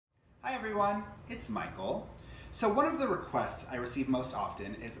Hi everyone, it's Michael. So one of the requests I receive most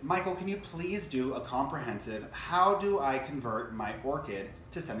often is, Michael, can you please do a comprehensive how do I convert my orchid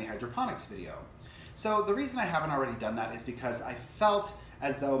to semi-hydroponics video? So the reason I haven't already done that is because I felt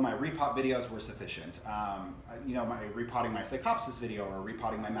as though my repot videos were sufficient. My repotting my Psychopsis video or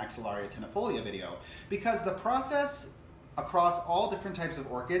repotting my Maxillaria tenuifolia video, because the process across all different types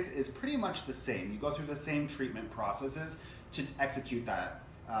of orchids is pretty much the same. You go through the same treatment processes to execute that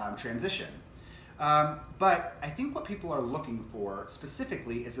transition. But I think what people are looking for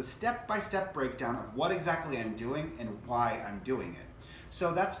specifically is a step-by-step breakdown of what exactly I'm doing and why I'm doing it.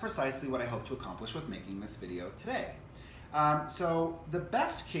 So that's precisely what I hope to accomplish with making this video today. So the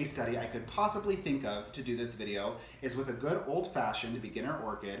best case study I could possibly think of to do this video is with a good old-fashioned beginner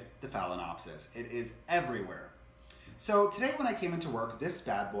orchid, the Phalaenopsis. It is everywhere. So today when I came into work, this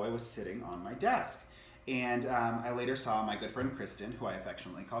bad boy was sitting on my desk. And I later saw my good friend Kristen, who I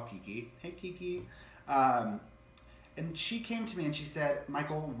affectionately call Kiki. Hey Kiki. And she came to me and she said,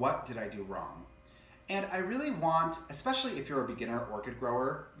 Michael, what did I do wrong? And I really want, especially if you're a beginner orchid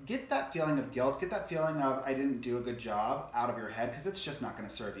grower, get that feeling of guilt, get that feeling of I didn't do a good job out of your head, because it's just not going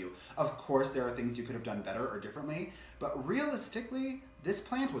to serve you. Of course, there are things you could have done better or differently, but realistically, this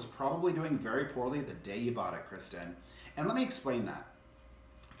plant was probably doing very poorly the day you bought it, Kristen. And let me explain that.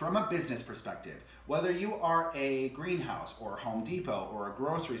 From a business perspective, whether you are a greenhouse or Home Depot or a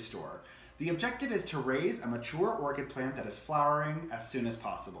grocery store, the objective is to raise a mature orchid plant that is flowering as soon as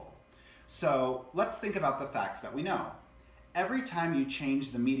possible. So let's think about the facts that we know. Every time you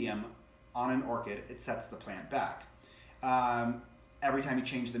change the medium on an orchid, it sets the plant back. Every time you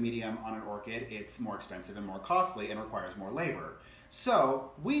change the medium on an orchid, it's more expensive and more costly and requires more labor.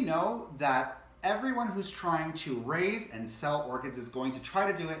 So we know that everyone who's trying to raise and sell orchids is going to try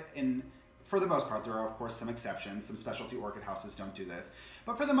to do it for the most part. There are of course some exceptions, some specialty orchid houses don't do this,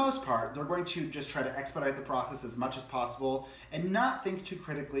 but for the most part they're going to just try to expedite the process as much as possible and not think too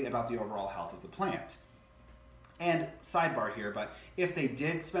critically about the overall health of the plant. And sidebar here, but if they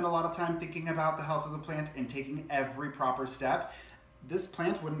did spend a lot of time thinking about the health of the plant and taking every proper step, this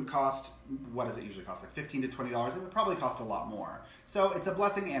plant wouldn't cost, what does it usually cost, like $15 to $20? It would probably cost a lot more. So it's a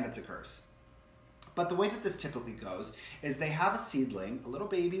blessing and it's a curse. But the way that this typically goes is they have a seedling, a little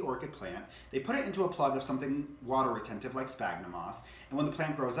baby orchid plant, they put it into a plug of something water retentive like sphagnum moss, and when the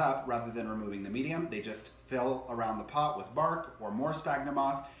plant grows up, rather than removing the medium, they just fill around the pot with bark or more sphagnum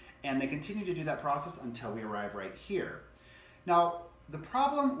moss, and they continue to do that process until we arrive right here. Now, the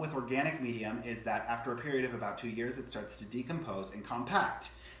problem with organic medium is that after a period of about 2 years, it starts to decompose and compact.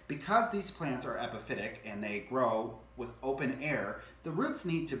 Because these plants are epiphytic and they grow with open air, the roots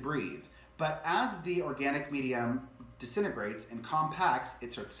need to breathe. But as the organic medium disintegrates and compacts,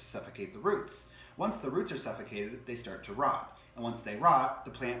 it starts to suffocate the roots. Once the roots are suffocated, they start to rot. And once they rot, the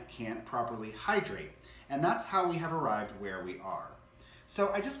plant can't properly hydrate. And that's how we have arrived where we are.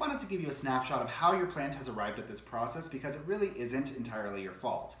 So I just wanted to give you a snapshot of how your plant has arrived at this process, because it really isn't entirely your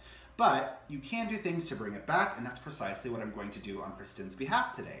fault. But you can do things to bring it back, and that's precisely what I'm going to do on Kristen's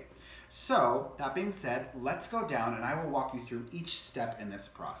behalf today. So that being said, let's go down and I will walk you through each step in this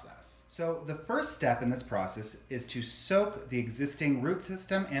process. So the first step in this process is to soak the existing root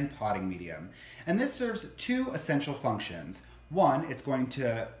system and potting medium. And this serves two essential functions. One, it's going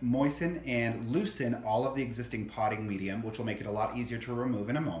to moisten and loosen all of the existing potting medium, which will make it a lot easier to remove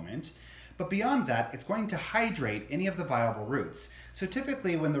in a moment. But beyond that, it's going to hydrate any of the viable roots. So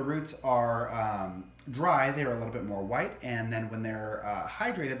typically when the roots are dry, they're a little bit more white, and then when they're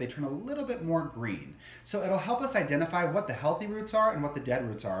hydrated, they turn a little bit more green. So it'll help us identify what the healthy roots are and what the dead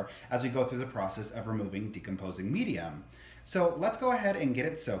roots are as we go through the process of removing decomposing medium. So let's go ahead and get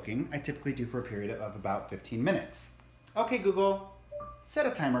it soaking. I typically do for a period of about 15 minutes. Okay, Google, set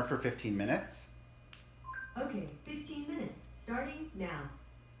a timer for 15 minutes. Okay, 15 minutes, starting now.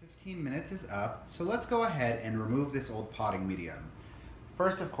 15 minutes is up, so let's go ahead and remove this old potting medium.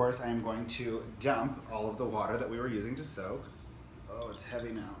 First, of course, I am going to dump all of the water that we were using to soak. Oh, it's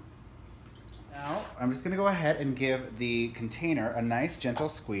heavy now. Now, I'm just going to go ahead and give the container a nice gentle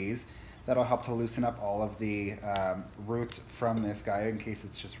squeeze. That'll help to loosen up all of the roots from this guy in case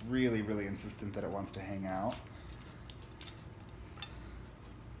it's just really, really insistent that it wants to hang out.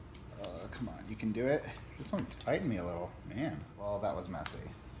 Come on, you can do it. This one's fighting me a little. Man, well, that was messy.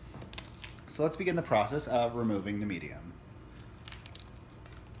 So let's begin the process of removing the medium.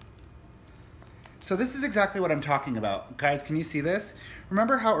 So this is exactly what I'm talking about. Guys, can you see this?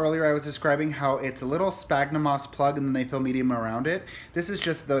 Remember how earlier I was describing how it's a little sphagnum moss plug and then they fill medium around it? This is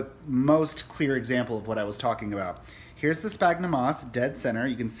just the most clear example of what I was talking about. Here's the sphagnum moss, dead center.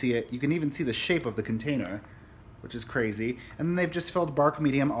 You can see it. You can even see the shape of the container. which is crazy. And then they've just filled bark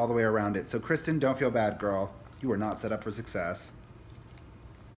medium all the way around it. So Kristen, don't feel bad, girl. You are not set up for success.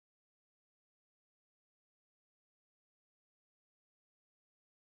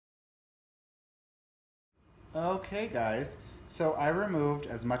 Okay, guys. So I removed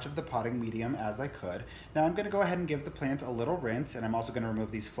as much of the potting medium as I could. Now I'm going to go ahead and give the plant a little rinse, and I'm also going to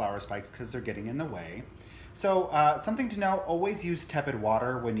remove these flower spikes because they're getting in the way. So something to know, always use tepid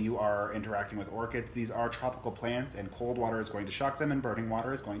water when you are interacting with orchids. These are tropical plants, and cold water is going to shock them and burning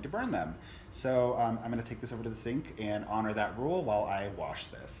water is going to burn them. So I'm going to take this over to the sink and honor that rule while I wash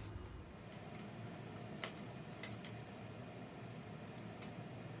this.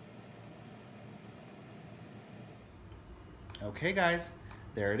 Okay guys,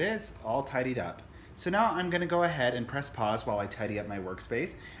 there it is, all tidied up. So now I'm going to go ahead and press pause while I tidy up my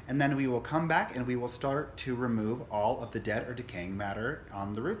workspace, and then we will come back and we will start to remove all of the dead or decaying matter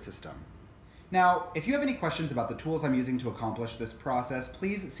on the root system. Now, if you have any questions about the tools I'm using to accomplish this process,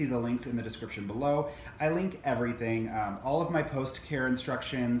 please see the links in the description below. I link everything, all of my post-care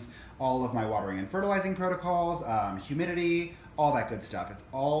instructions, all of my watering and fertilizing protocols, humidity, all that good stuff. It's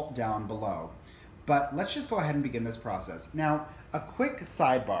all down below. But let's just go ahead and begin this process. Now, a quick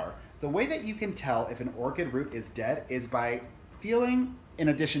sidebar. The way that you can tell if an orchid root is dead is by feeling in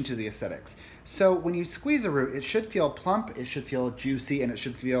addition to the aesthetics. So when you squeeze a root, it should feel plump, it should feel juicy, and it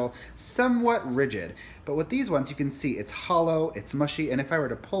should feel somewhat rigid. But with these ones, you can see it's hollow, it's mushy, and if I were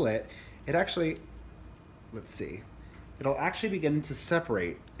to pull it, it actually, let's see, it'll actually begin to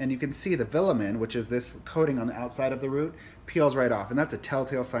separate. And you can see the velamen, which is this coating on the outside of the root, peels right off. And that's a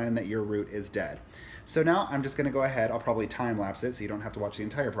telltale sign that your root is dead. So now I'm just gonna go ahead, I'll probably time lapse it so you don't have to watch the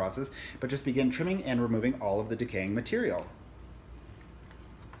entire process, but just begin trimming and removing all of the decaying material.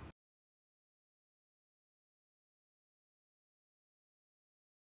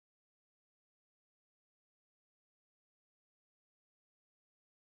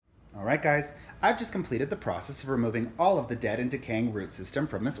 All right guys, I've just completed the process of removing all of the dead and decaying root system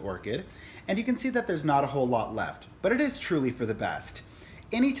from this orchid, and you can see that there's not a whole lot left, but it is truly for the best.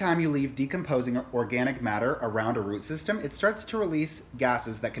 Anytime you leave decomposing organic matter around a root system, it starts to release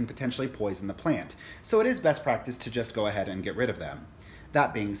gases that can potentially poison the plant, so it is best practice to just go ahead and get rid of them.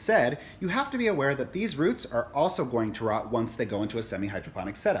 That being said, you have to be aware that these roots are also going to rot once they go into a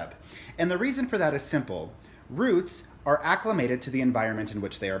semi-hydroponic setup, and the reason for that is simple. Roots are acclimated to the environment in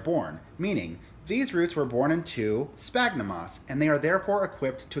which they are born, meaning these roots were born into sphagnum moss, and they are therefore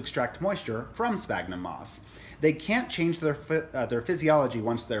equipped to extract moisture from sphagnum moss. They can't change their physiology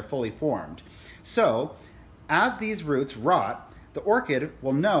once they're fully formed. So, as these roots rot, the orchid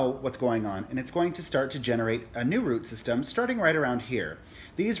will know what's going on, and it's going to start to generate a new root system starting right around here.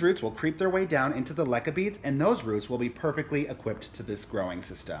 These roots will creep their way down into the leca beads, and those roots will be perfectly equipped to this growing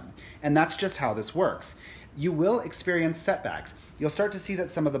system. And that's just how this works. You will experience setbacks. You'll start to see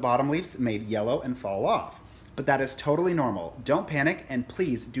that some of the bottom leaves made yellow and fall off. But that is totally normal. Don't panic, and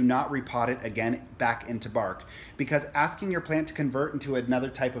please do not repot it again back into bark, because asking your plant to convert into another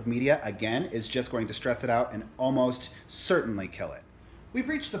type of media again is just going to stress it out and almost certainly kill it. We've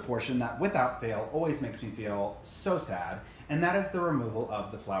reached the portion that without fail always makes me feel so sad, and that is the removal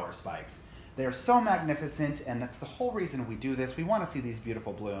of the flower spikes. They are so magnificent, and that's the whole reason we do this. We want to see these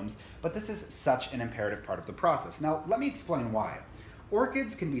beautiful blooms, but this is such an imperative part of the process. Now, let me explain why.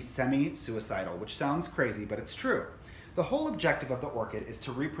 Orchids can be semi-suicidal, which sounds crazy, but it's true. The whole objective of the orchid is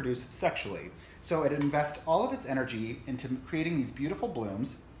to reproduce sexually, so it invests all of its energy into creating these beautiful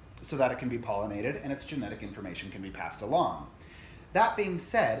blooms so that it can be pollinated and its genetic information can be passed along. That being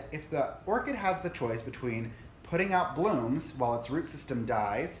said, if the orchid has the choice between putting out blooms while its root system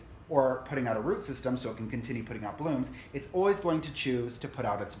dies, or putting out a root system so it can continue putting out blooms, it's always going to choose to put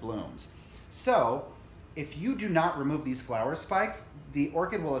out its blooms. So, if you do not remove these flower spikes, the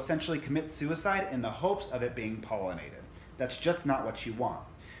orchid will essentially commit suicide in the hopes of it being pollinated. That's just not what you want.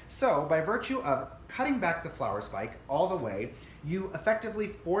 So, by virtue of cutting back the flower spike all the way, you effectively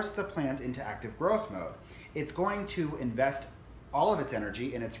force the plant into active growth mode. It's going to invest all of its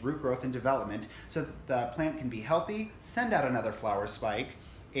energy in its root growth and development so that the plant can be healthy, send out another flower spike,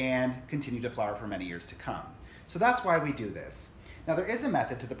 and continue to flower for many years to come. So that's why we do this. Now there is a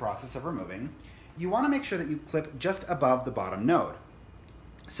method to the process of removing. You want to make sure that you clip just above the bottom node.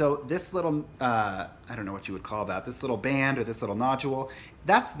 So this little, I don't know what you would call that, this little band or this little nodule,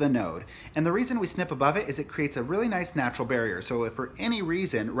 that's the node. And the reason we snip above it is it creates a really nice natural barrier. So if for any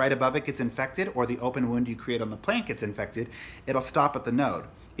reason right above it gets infected or the open wound you create on the plant gets infected, it'll stop at the node.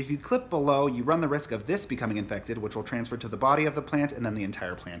 If you clip below, you run the risk of this becoming infected, which will transfer to the body of the plant, and then the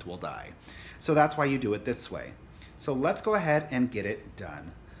entire plant will die. So that's why you do it this way. So let's go ahead and get it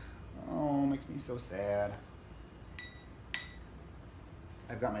done. Oh, makes me so sad.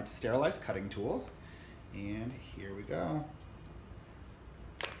 I've got my sterilized cutting tools, and here we go.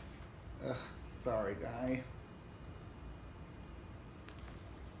 Ugh, sorry, guy.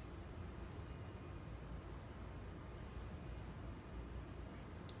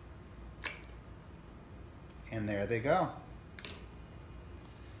 And there they go.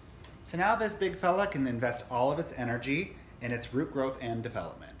 So now this big fella can invest all of its energy in its root growth and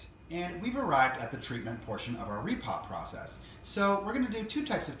development. And we've arrived at the treatment portion of our repot process. So we're going to do two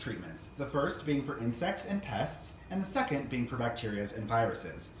types of treatments. The first being for insects and pests, and the second being for bacteria and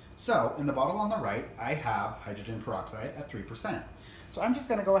viruses. So in the bottle on the right, I have hydrogen peroxide at 3%. So I'm just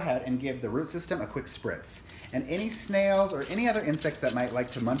going to go ahead and give the root system a quick spritz. And any snails or any other insects that might like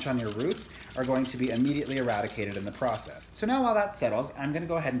to munch on your roots are going to be immediately eradicated in the process. So now while that settles, I'm going to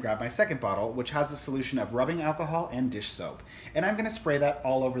go ahead and grab my second bottle, which has a solution of rubbing alcohol and dish soap. And I'm going to spray that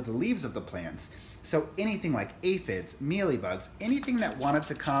all over the leaves of the plants. So anything like aphids, mealybugs, anything that wanted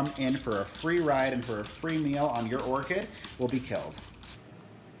to come in for a free ride and for a free meal on your orchid will be killed.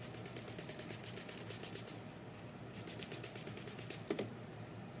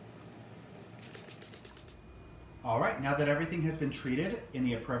 All right, now that everything has been treated in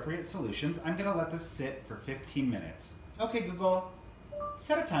the appropriate solutions, I'm gonna let this sit for 15 minutes. Okay, Google,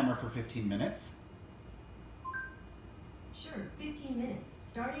 set a timer for 15 minutes. Sure, 15 minutes,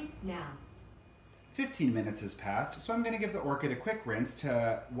 starting now. 15 minutes has passed, so I'm gonna give the orchid a quick rinse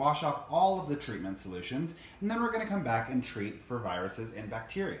to wash off all of the treatment solutions, and then we're gonna come back and treat for viruses and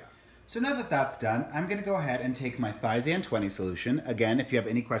bacteria. So now that that's done, I'm going to go ahead and take my Thiazan 20 solution. Again, if you have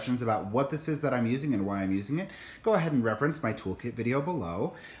any questions about what this is that I'm using and why I'm using it, go ahead and reference my toolkit video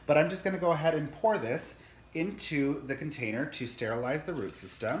below. But I'm just going to go ahead and pour this into the container to sterilize the root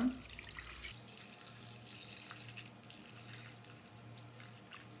system.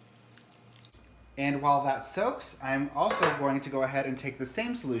 And while that soaks, I'm also going to go ahead and take the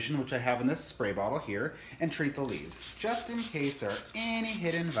same solution, which I have in this spray bottle here, and treat the leaves, just in case there are any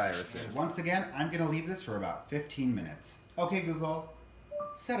hidden viruses. Once again, I'm going to leave this for about 15 minutes. Okay, Google,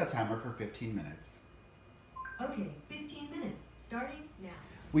 set a timer for 15 minutes. Okay, 15 minutes, starting now.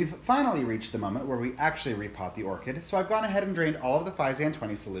 We've finally reached the moment where we actually repot the orchid, so I've gone ahead and drained all of the Thiazan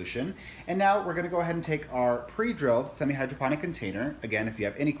 20 solution, and now we're going to go ahead and take our pre-drilled semi-hydroponic container. Again, if you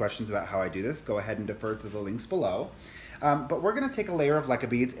have any questions about how I do this, go ahead and defer to the links below. But we're going to take a layer of leca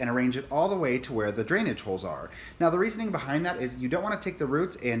beads and arrange it all the way to where the drainage holes are. Now the reasoning behind that is you don't want to take the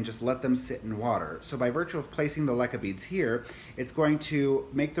roots and just let them sit in water. So by virtue of placing the leca beads here, it's going to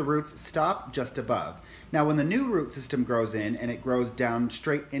make the roots stop just above. Now when the new root system grows in and it grows down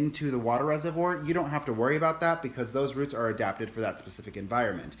straight into the water reservoir, you don't have to worry about that because those roots are adapted for that specific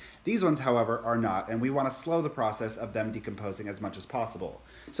environment. These ones, however, are not, and we want to slow the process of them decomposing as much as possible.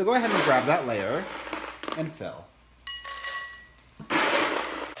 So go ahead and grab that layer and fill.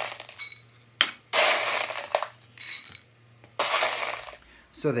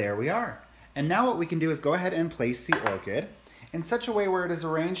 So there we are. And now what we can do is go ahead and place the orchid in such a way where it is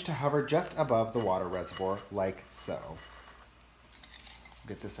arranged to hover just above the water reservoir, like so.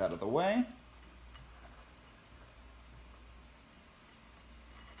 Get this out of the way.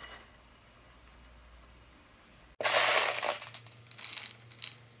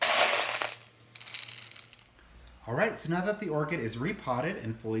 All right, so now that the orchid is repotted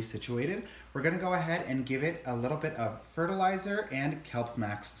and fully situated, we're going to go ahead and give it a little bit of fertilizer and Kelp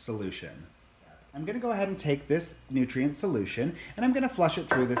Max solution. I'm going to go ahead and take this nutrient solution and I'm going to flush it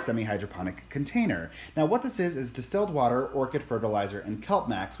through this semi-hydroponic container. Now what this is distilled water, orchid fertilizer, and Kelp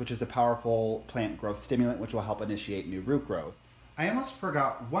Max, which is a powerful plant growth stimulant which will help initiate new root growth. I almost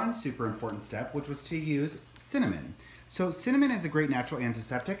forgot one super important step, which was to use cinnamon. So cinnamon is a great natural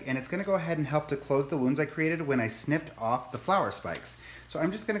antiseptic, and it's going to go ahead and help to close the wounds I created when I snipped off the flower spikes. So I'm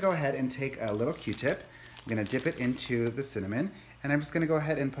just going to go ahead and take a little Q-tip. I'm going to dip it into the cinnamon, and I'm just going to go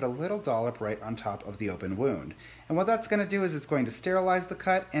ahead and put a little dollop right on top of the open wound. And what that's going to do is it's going to sterilize the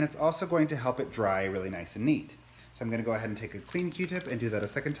cut, and it's also going to help it dry really nice and neat. So I'm going to go ahead and take a clean Q-tip and do that a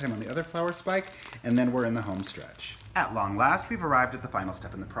second time on the other flower spike, and then we're in the home stretch. At long last, we've arrived at the final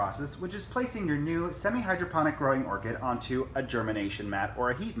step in the process, which is placing your new semi-hydroponic growing orchid onto a germination mat or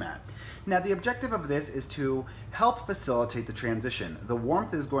a heat mat. Now the objective of this is to help facilitate the transition. The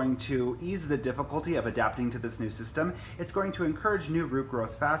warmth is going to ease the difficulty of adapting to this new system. It's going to encourage new root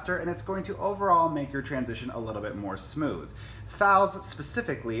growth faster, and it's going to overall make your transition a little bit more smooth. Phals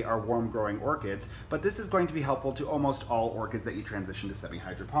specifically are warm growing orchids, but this is going to be helpful to almost all orchids that you transition to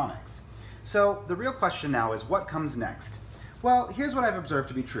semi-hydroponics. So the real question now is what comes next? Well, here's what I've observed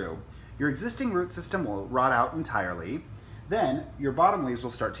to be true. Your existing root system will rot out entirely. Then your bottom leaves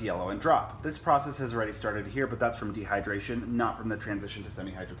will start to yellow and drop. This process has already started here, but that's from dehydration, not from the transition to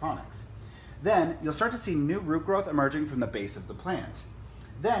semi-hydroponics. Then you'll start to see new root growth emerging from the base of the plant.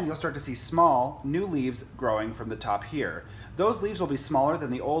 Then you'll start to see small, new leaves growing from the top here. Those leaves will be smaller than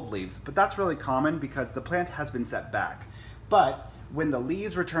the old leaves, but that's really common because the plant has been set back. But when the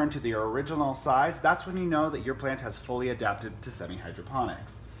leaves return to their original size, that's when you know that your plant has fully adapted to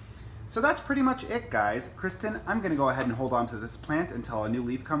semi-hydroponics. So that's pretty much it, guys. Kristen, I'm gonna go ahead and hold on to this plant until a new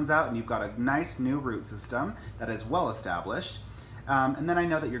leaf comes out and you've got a nice new root system that is well established. And then I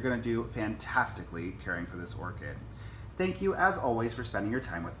know that you're gonna do fantastically caring for this orchid. Thank you, as always, for spending your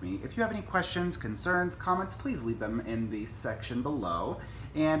time with me. If you have any questions, concerns, comments, please leave them in the section below.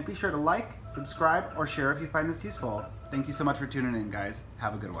 And be sure to like, subscribe, or share if you find this useful. Thank you so much for tuning in, guys.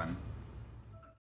 Have a good one.